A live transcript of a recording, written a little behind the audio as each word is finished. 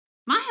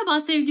Merhaba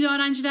sevgili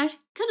öğrenciler,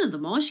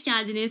 kanalıma hoş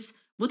geldiniz.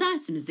 Bu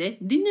dersimizde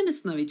dinleme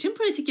sınavı için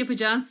pratik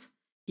yapacağız.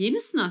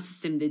 Yeni sınav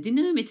sisteminde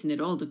dinleme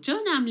metinleri oldukça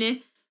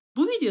önemli.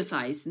 Bu video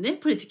sayesinde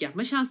pratik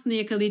yapma şansını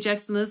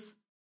yakalayacaksınız.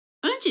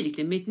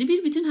 Öncelikle metni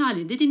bir bütün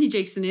halinde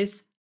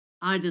dinleyeceksiniz.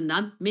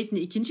 Ardından metni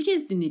ikinci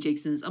kez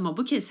dinleyeceksiniz ama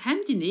bu kez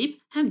hem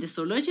dinleyip hem de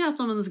soruları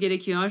cevaplamanız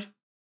gerekiyor.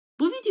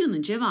 Bu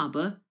videonun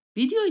cevabı,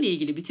 video ile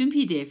ilgili bütün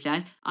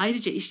PDF'ler,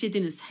 ayrıca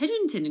işlediğiniz her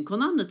ünitenin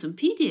konu anlatım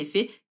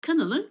PDF'i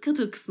kanalın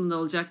katıl kısmında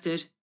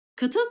olacaktır.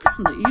 Katıl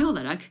kısmına üye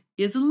olarak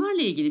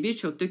yazılılarla ilgili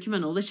birçok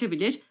dokümana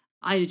ulaşabilir,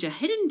 ayrıca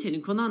her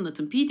ünitenin konu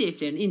anlatım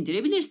PDF'lerini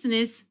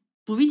indirebilirsiniz.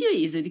 Bu videoyu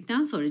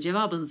izledikten sonra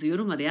cevabınızı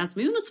yorumlara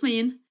yazmayı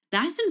unutmayın.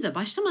 Dersimize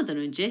başlamadan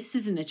önce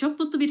sizinle çok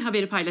mutlu bir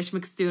haberi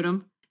paylaşmak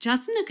istiyorum.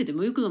 Jasmine Akademi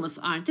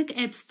uygulaması artık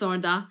App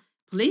Store'da.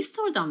 Play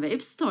Store'dan ve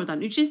App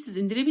Store'dan ücretsiz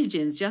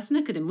indirebileceğiniz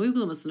Jasmine Akademi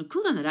uygulamasını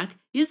kullanarak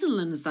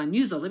yazılılarınızdan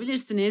 100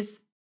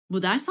 alabilirsiniz.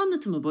 Bu ders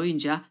anlatımı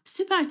boyunca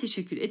süper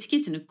teşekkür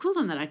etiketini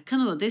kullanarak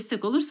kanala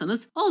destek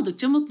olursanız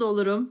oldukça mutlu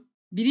olurum.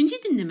 Birinci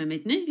dinleme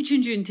metni 3.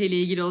 üniteyle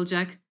ilgili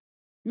olacak.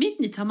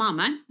 Metni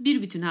tamamen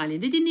bir bütün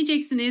halinde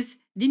dinleyeceksiniz.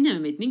 Dinleme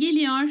metni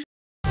geliyor.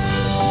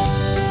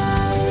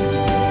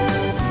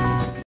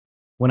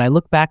 When I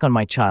look back on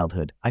my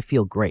childhood, I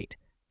feel great.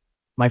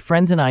 My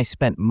friends and I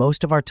spent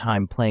most of our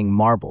time playing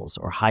marbles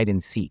or hide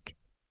and seek.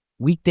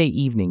 Weekday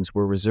evenings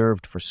were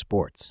reserved for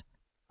sports.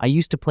 I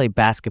used to play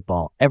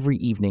basketball every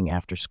evening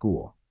after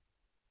school.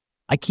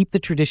 I keep the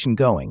tradition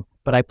going,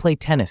 but I play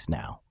tennis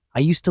now.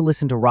 I used to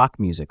listen to rock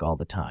music all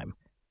the time.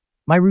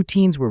 My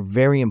routines were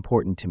very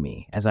important to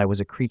me as I was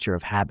a creature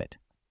of habit.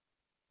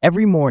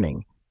 Every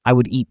morning, I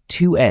would eat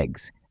 2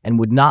 eggs and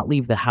would not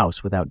leave the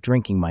house without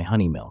drinking my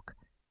honey milk.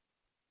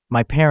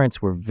 My parents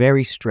were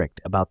very strict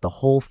about the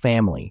whole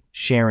family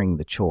sharing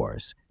the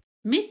chores.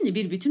 Metni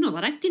bir bütün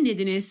olarak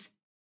dinlediniz.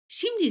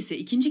 Şimdi ise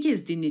ikinci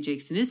kez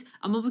dinleyeceksiniz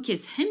ama bu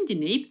kez hem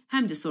dinleyip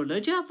hem de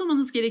soruları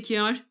cevaplamanız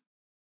gerekiyor.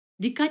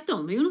 Dikkatli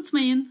olmayı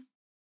unutmayın.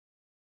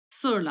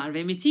 Sorular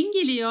ve metin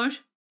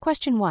geliyor.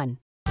 Question 1.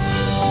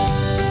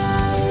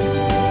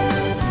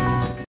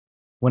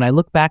 When I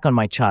look back on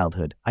my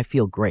childhood, I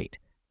feel great.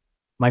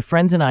 My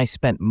friends and I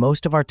spent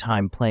most of our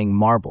time playing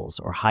marbles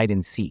or hide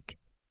and seek.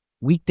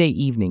 Weekday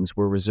evenings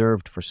were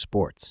reserved for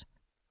sports.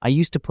 I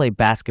used to play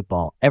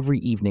basketball every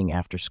evening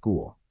after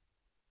school.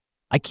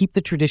 I keep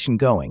the tradition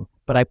going,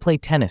 but I play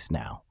tennis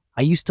now.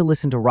 I used to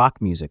listen to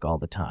rock music all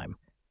the time.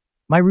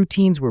 My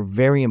routines were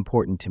very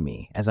important to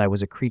me as I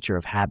was a creature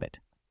of habit.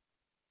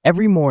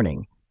 Every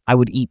morning, I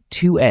would eat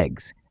 2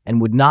 eggs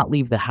and would not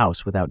leave the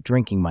house without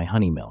drinking my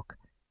honey milk.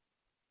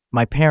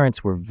 My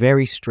parents were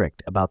very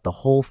strict about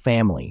the whole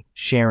family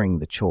sharing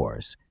the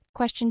chores.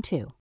 Question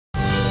 2.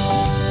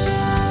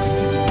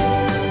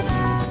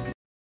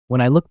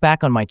 When I look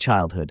back on my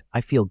childhood,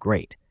 I feel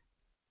great.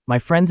 My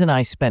friends and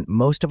I spent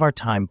most of our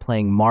time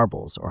playing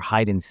marbles or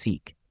hide and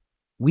seek.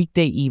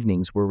 Weekday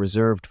evenings were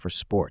reserved for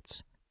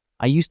sports.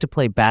 I used to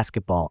play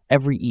basketball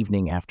every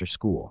evening after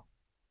school.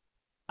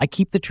 I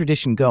keep the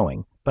tradition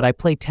going, but I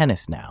play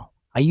tennis now.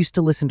 I used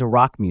to listen to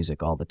rock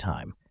music all the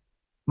time.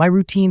 My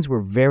routines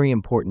were very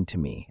important to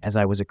me as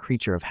I was a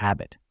creature of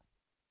habit.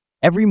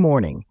 Every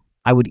morning,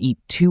 I would eat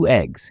 2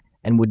 eggs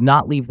and would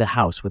not leave the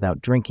house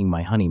without drinking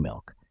my honey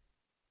milk.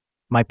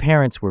 My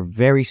parents were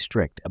very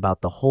strict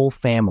about the whole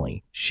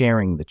family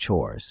sharing the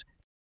chores.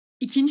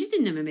 İkinci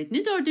dinleme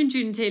metni 4.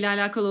 üniteyle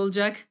alakalı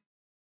olacak.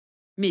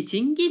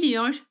 Metin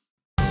geliyor.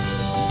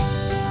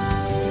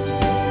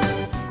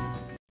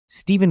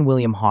 Stephen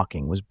William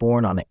Hawking was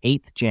born on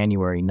 8th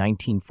January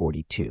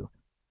 1942.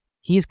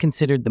 He is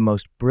considered the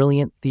most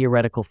brilliant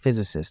theoretical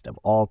physicist of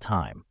all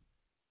time.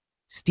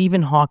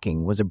 Stephen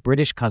Hawking was a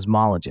British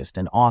cosmologist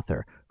and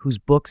author whose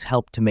books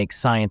helped to make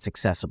science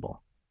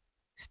accessible.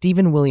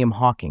 Stephen William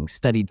Hawking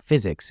studied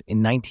physics in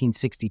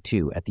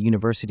 1962 at the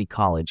University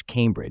College,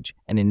 Cambridge,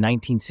 and in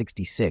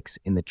 1966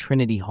 in the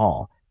Trinity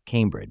Hall,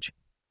 Cambridge.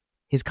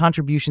 His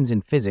contributions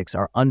in physics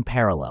are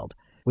unparalleled,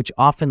 which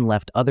often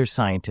left other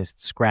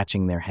scientists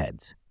scratching their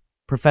heads.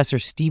 Professor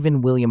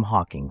Stephen William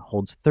Hawking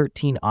holds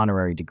 13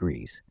 honorary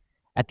degrees.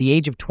 At the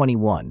age of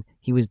 21,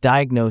 he was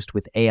diagnosed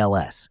with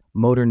ALS,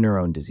 motor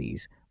neuron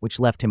disease,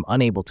 which left him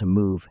unable to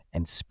move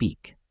and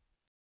speak.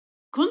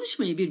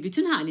 Konuşmayı bir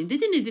bütün halinde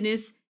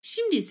dinlediniz.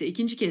 Şimdi ise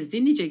ikinci kez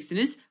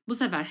dinleyeceksiniz. Bu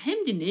sefer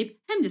hem dinleyip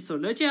hem de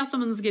soruları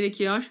cevaplamanız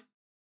gerekiyor.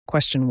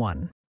 Question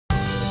 1.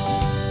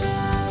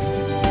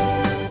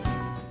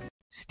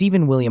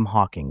 Stephen William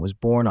Hawking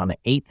was born on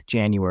 8th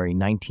January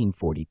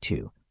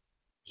 1942.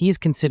 He is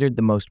considered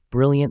the most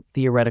brilliant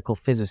theoretical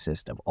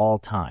physicist of all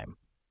time.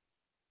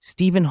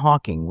 Stephen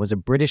Hawking was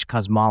a British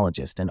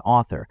cosmologist and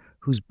author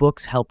whose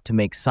books helped to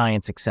make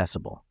science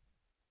accessible.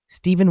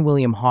 Stephen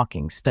William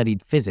Hawking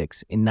studied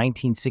physics in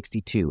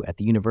 1962 at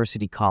the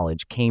University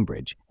College,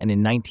 Cambridge, and in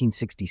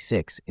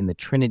 1966 in the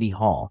Trinity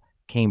Hall,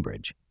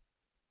 Cambridge.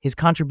 His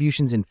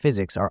contributions in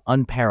physics are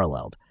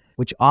unparalleled,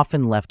 which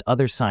often left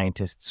other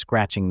scientists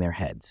scratching their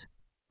heads.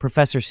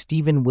 Professor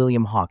Stephen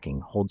William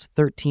Hawking holds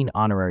 13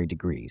 honorary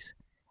degrees.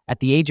 At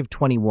the age of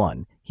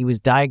 21, he was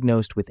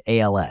diagnosed with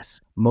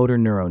ALS, motor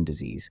neuron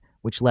disease,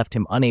 which left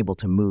him unable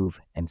to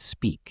move and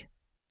speak.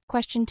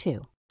 Question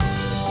 2.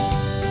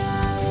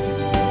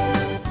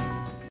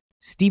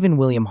 Stephen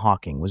William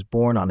Hawking was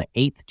born on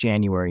 8th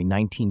January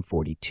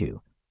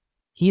 1942.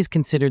 He is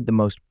considered the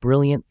most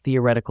brilliant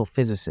theoretical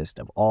physicist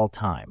of all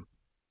time.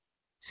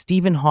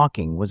 Stephen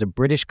Hawking was a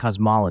British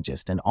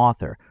cosmologist and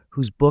author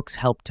whose books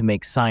helped to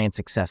make science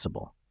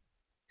accessible.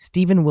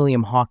 Stephen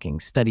William Hawking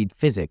studied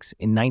physics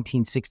in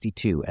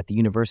 1962 at the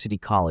University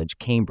College,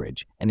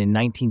 Cambridge, and in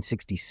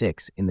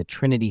 1966 in the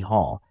Trinity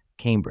Hall,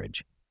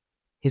 Cambridge.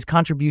 His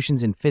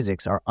contributions in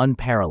physics are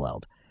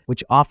unparalleled,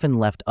 which often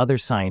left other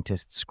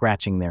scientists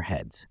scratching their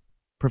heads.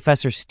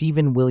 Professor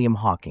Stephen William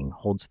Hawking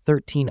holds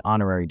 13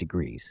 honorary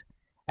degrees.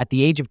 At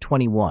the age of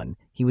 21,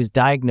 he was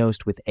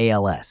diagnosed with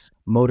ALS,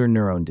 motor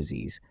neuron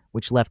disease,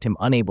 which left him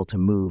unable to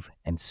move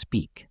and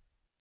speak.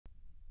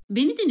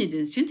 Beni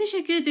dinlediğiniz için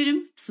teşekkür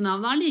ederim.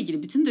 Sınavlarla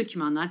ilgili bütün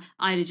dokümanlar,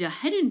 ayrıca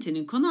her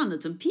ünitenin konu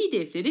anlatım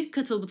PDF'leri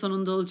katıl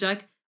butonunda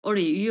olacak.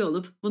 Oraya üye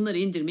olup bunları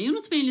indirmeyi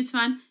unutmayın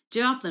lütfen.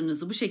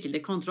 Cevaplarınızı bu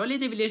şekilde kontrol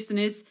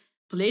edebilirsiniz.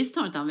 Play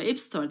Store'dan ve App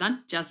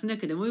Store'dan Jasmine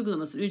Akademi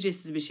uygulamasını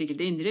ücretsiz bir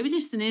şekilde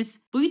indirebilirsiniz.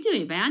 Bu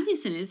videoyu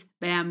beğendiyseniz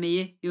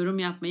beğenmeyi, yorum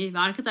yapmayı ve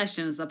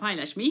arkadaşlarınızla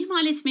paylaşmayı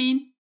ihmal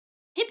etmeyin.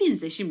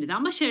 Hepinize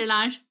şimdiden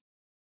başarılar.